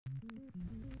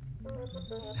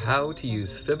How to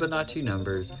Use Fibonacci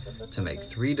Numbers to Make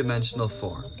Three-Dimensional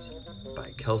Forms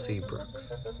by Kelsey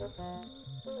Brookes.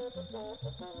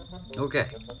 Okay,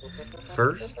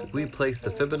 first we place the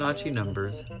Fibonacci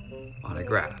numbers on a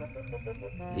graph.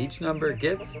 Each number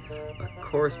gets a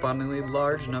correspondingly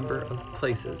large number of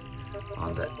places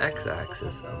on the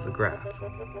x-axis of the graph.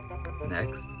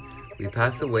 Next, we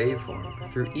pass a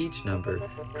waveform through each number,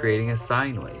 creating a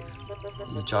sine wave.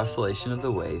 Each oscillation of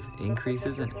the wave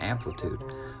increases in amplitude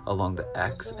along the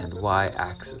x and y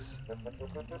axis,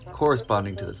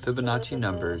 corresponding to the Fibonacci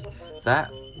numbers that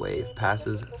wave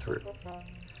passes through.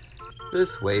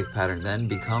 This wave pattern then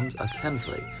becomes a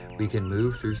template we can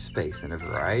move through space in a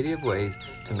variety of ways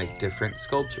to make different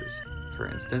sculptures. For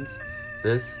instance,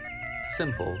 this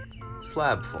simple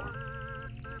slab form.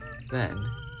 Then,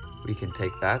 we can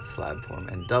take that slab form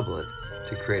and double it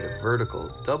to create a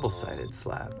vertical double-sided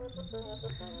slab.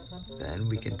 Then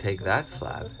we can take that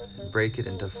slab and break it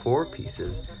into 4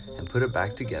 pieces and put it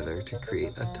back together to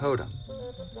create a totem.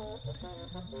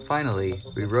 Finally,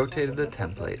 we rotated the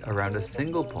template around a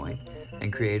single point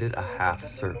and created a half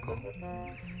circle.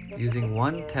 Using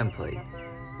one template,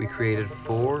 we created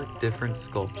 4 different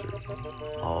sculptures,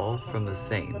 all from the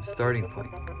same starting point.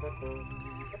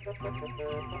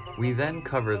 We then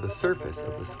cover the surface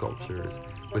of the sculptures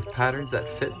with patterns that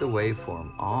fit the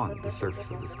waveform on the surface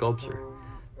of the sculpture,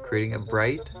 creating a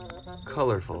bright,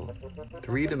 colorful,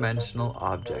 3-dimensional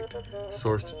object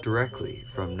sourced directly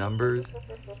from numbers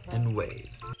and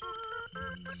waves.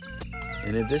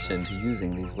 In addition to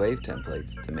using these wave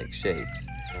templates to make shapes,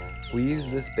 we use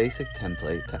this basic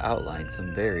template to outline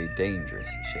some very dangerous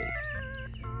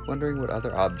shapes. Wondering what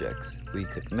other objects we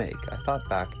could make, I thought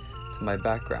back to my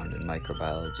background in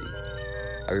microbiology.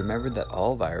 I remembered that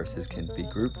all viruses can be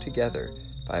grouped together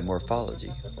by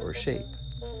morphology or shape.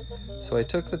 So I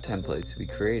took the templates we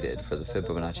created for the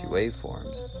Fibonacci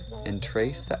waveforms and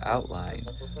traced the outline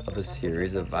of a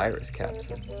series of virus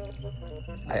capsids.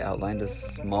 I outlined a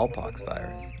smallpox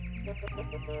virus,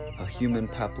 a human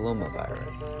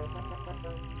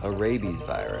papillomavirus, a rabies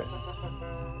virus,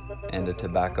 and a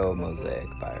tobacco mosaic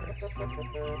virus.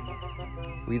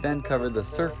 We then covered the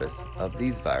surface of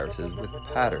these viruses with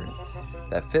patterns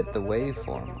that fit the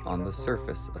waveform on the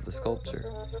surface of the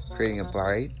sculpture, creating a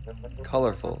bright,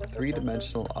 colorful,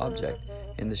 3-dimensional object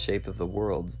in the shape of the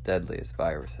world's deadliest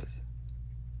viruses.